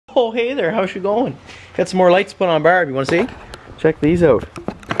Oh, hey there, how's you going? Got some more lights put on Barb, you want to see? Check these out.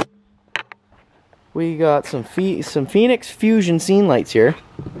 We got some Feniex Fusion scene lights here.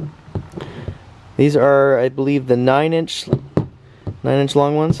 These are, I believe, the 9-inch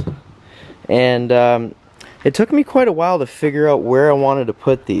long ones. And it took me quite a while to figure out where I wanted to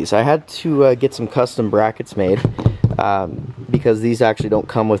put these. I had to get some custom brackets made because these actually don't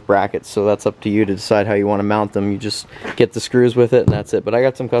come with brackets, so that's up to you to decide how you want to mount them. You just get the screws with it and that's it. But I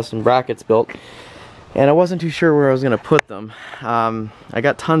got some custom brackets built and I wasn't too sure where I was going to put them. I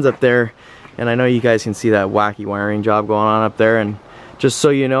got tons up there, and I know you guys can see that wacky wiring job going on up there. And just so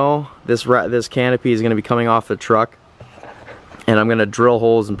you know, this canopy is going to be coming off the truck, and I'm going to drill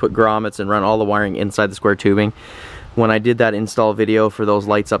holes and put grommets and run all the wiring inside the square tubing. When I did that install video for those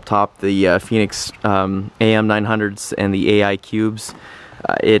lights up top, the Feniex AM900s and the AI cubes,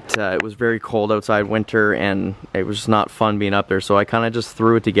 it was very cold outside, winter, and it was just not fun being up there, so I kind of just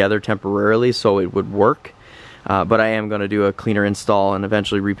threw it together temporarily so it would work. But I am going to do a cleaner install and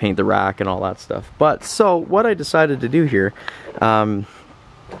eventually repaint the rack and all that stuff. But so what I decided to do here, I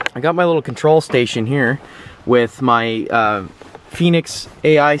got my little control station here with my Feniex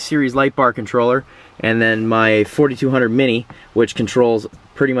AI series light bar controller, and then my 4200 mini, which controls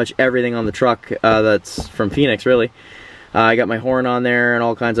pretty much everything on the truck that's from Feniex, really. I got my horn on there and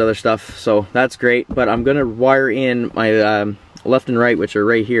all kinds of other stuff, so that's great. But I'm gonna wire in my left and right, which are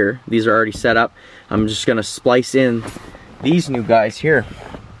right here. These are already set up. I'm just gonna splice in these new guys here,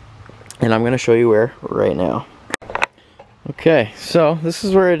 and I'm gonna show you where right now. Okay, so this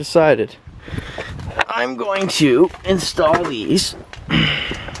is where I decided I'm going to install these.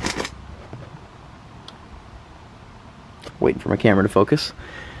 Waiting for my camera to focus.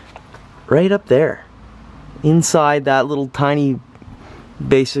 Right up there, inside that little tiny,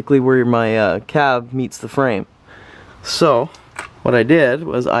 basically where my cab meets the frame. So what I did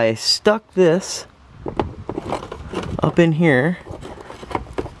was I stuck this up in here,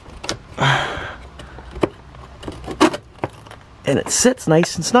 and it sits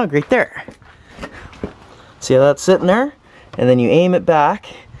nice and snug right there. See how that's sitting there? And then you aim it back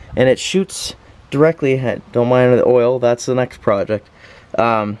and it shoots directly ahead. Don't mind the oil, that's the next project.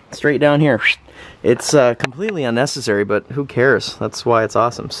 Straight down here. It's completely unnecessary, but who cares? That's why it's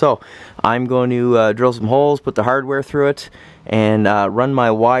awesome. So I'm going to drill some holes, put the hardware through it, and run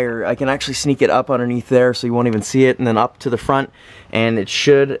my wire. I can actually sneak it up underneath there so you won't even see it, and then up to the front, and I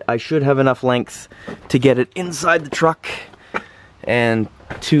should have enough length to get it inside the truck and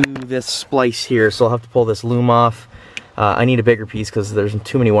to this splice here. So I'll have to pull this loom off. I need a bigger piece because there's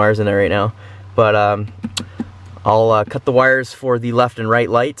too many wires in there right now. But I'll cut the wires for the left and right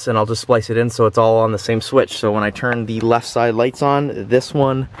lights, and I'll just splice it in so it's all on the same switch. So when I turn the left side lights on, this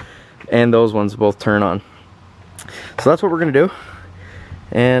one and those ones both turn on. So that's what we're gonna do,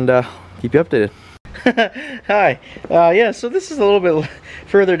 and keep you updated. Hi. Yeah, so this is a little bit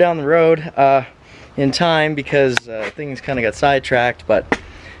further down the road in time because things kind of got sidetracked, but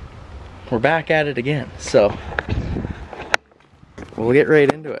we're back at it again. So we'll get right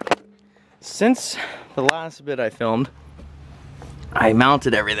into it. Since the last bit I filmed, I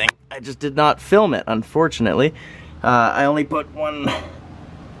mounted everything. I just did not film it, unfortunately. I only put one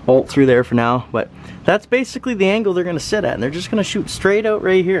bolt through there for now, but that's basically the angle they're gonna sit at, and they're just gonna shoot straight out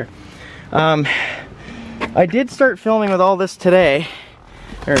right here. I did start filming with all this today,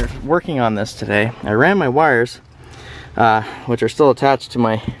 or working on this today. I ran my wires, which are still attached to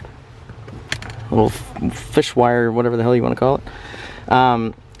my little fish wire, whatever the hell you want to call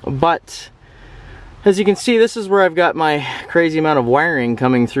it. But as you can see, this is where I've got my crazy amount of wiring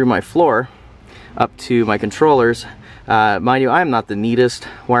coming through my floor up to my controllers. Mind you, I'm not the neatest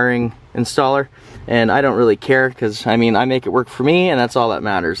wiring installer, and I don't really care because, I mean, I make it work for me, and that's all that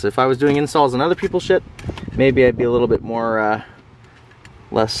matters. If I was doing installs on other people's shit, maybe I'd be a little bit more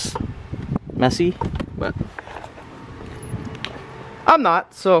less messy, but I'm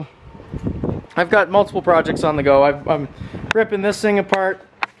not. So I've got multiple projects on the go. I'm ripping this thing apart.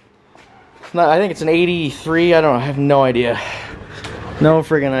 I think it's an 83, I don't know, I have no idea. No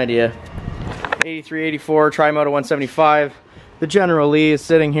friggin' idea. 83, 84, Tri-Moto 175. The General Lee is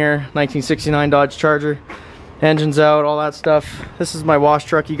sitting here, 1969 Dodge Charger. Engine's out, all that stuff. This is my wash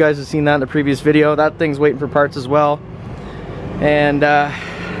truck, you guys have seen that in the previous video. That thing's waiting for parts as well. And,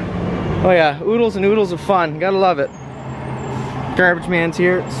 oh yeah, oodles and oodles of fun, gotta love it. Garbage man's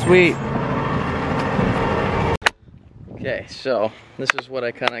here, sweet. Okay, so this is what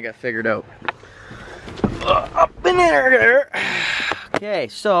I kind of got figured out. Up in there. Okay,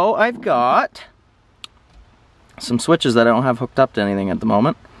 so I've got some switches that I don't have hooked up to anything at the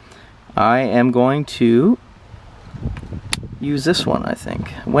moment. I am going to use this one, I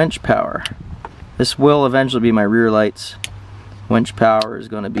think. Winch power. This will eventually be my rear lights. Winch power is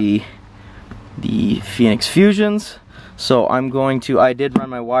going to be the Feniex Fusions. So I'm going to, I did run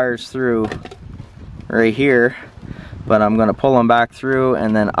my wires through right here, but I'm going to pull them back through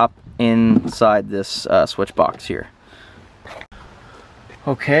and then up inside this switch box here.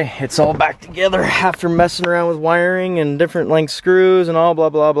 Okay, it's all back together after messing around with wiring and different length screws and all blah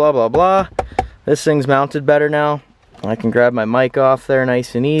blah blah blah blah. This thing's mounted better now. I can grab my mic off there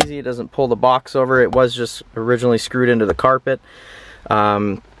nice and easy. It doesn't pull the box over. It was just originally screwed into the carpet.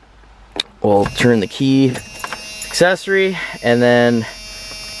 We'll turn the key accessory, and then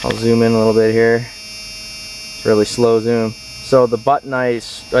I'll zoom in a little bit here. It's really slow zoom. So the button I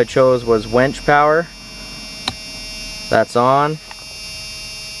chose was winch power. That's on.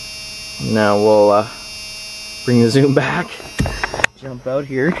 Now we'll bring the zoom back, jump out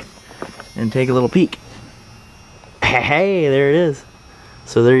here, and take a little peek. Hey, there it is.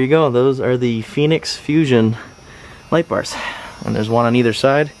 So there you go. Those are the Feniex Fusion light bars. And there's one on either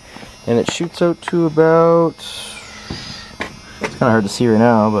side. And it shoots out to about, it's kind of hard to see right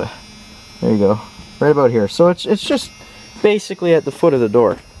now, but there you go. Right about here. So it's just basically at the foot of the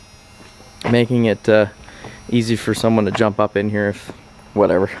door. Making it easy for someone to jump up in here if,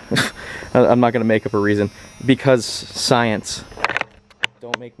 whatever. I'm not going to make up a reason. Because science.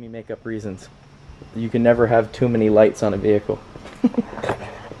 Don't make me make up reasons. You can never have too many lights on a vehicle.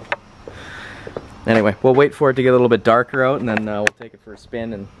 Anyway, we'll wait for it to get a little bit darker out, and then we'll take it for a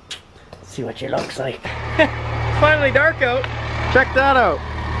spin and see what it looks like. It's finally dark out. Check that out.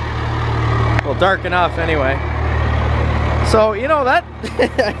 Well, dark enough anyway. So, you know, that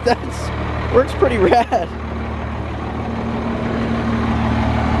works pretty rad.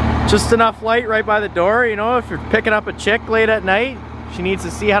 Just enough light right by the door, you know, if you're picking up a chick late at night, she needs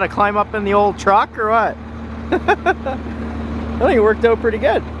to see how to climb up in the old truck or what? I think it worked out pretty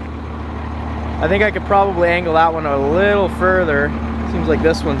good. I think I could probably angle that one a little further. Seems like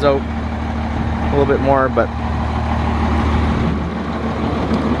this one's out a little bit more, but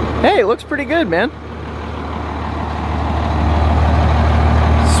hey, it looks pretty good, man.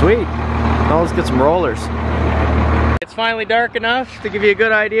 Sweet. Now let's get some rollers. It's finally dark enough to give you a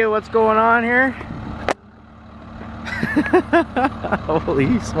good idea what's going on here.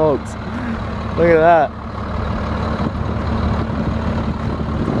 Holy smokes. Look at that.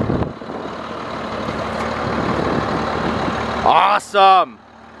 Awesome!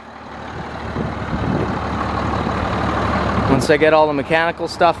 Once I get all the mechanical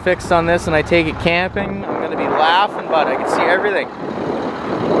stuff fixed on this and I take it camping, I'm gonna be laughing, but I can see everything.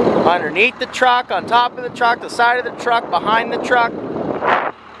 Underneath the truck, on top of the truck, the side of the truck, behind the truck.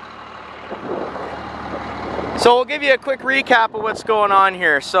 So we'll give you a quick recap of what's going on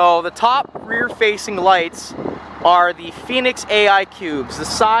here. So the top rear-facing lights are the Feniex AI cubes. The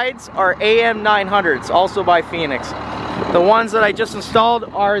sides are AM900s, also by Feniex. The ones that I just installed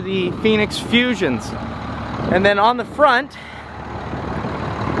are the Feniex Fusions. And then on the front,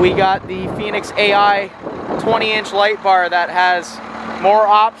 we got the Feniex AI 20-inch light bar that has more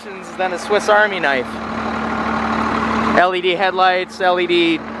options than a Swiss Army knife. LED headlights,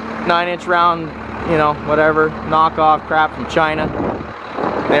 LED 9-inch round, you know, whatever, knockoff crap from China.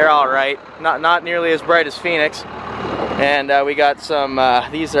 They're alright. Not nearly as bright as Feniex. And we got some,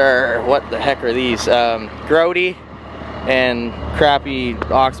 these are, what the heck are these? Grody and crappy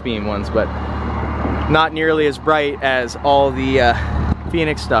aux beam ones, but not nearly as bright as all the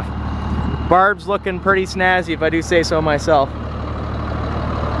Feniex stuff. Barb's looking pretty snazzy, if I do say so myself.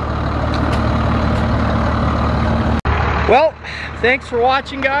 Well, thanks for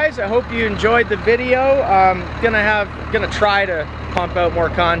watching, guys. I hope you enjoyed the video. Gonna try to pump out more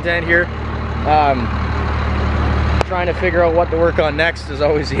content here. Trying to figure out what to work on next is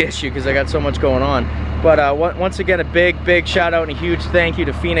always the issue because I got so much going on. But once again, a big shout out and a huge thank you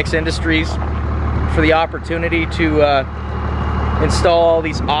to Feniex Industries for the opportunity to install all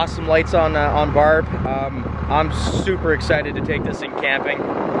these awesome lights on Barb. I'm super excited to take this thing camping.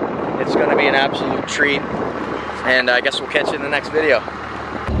 It's going to be an absolute treat. And I guess we'll catch you in the next video.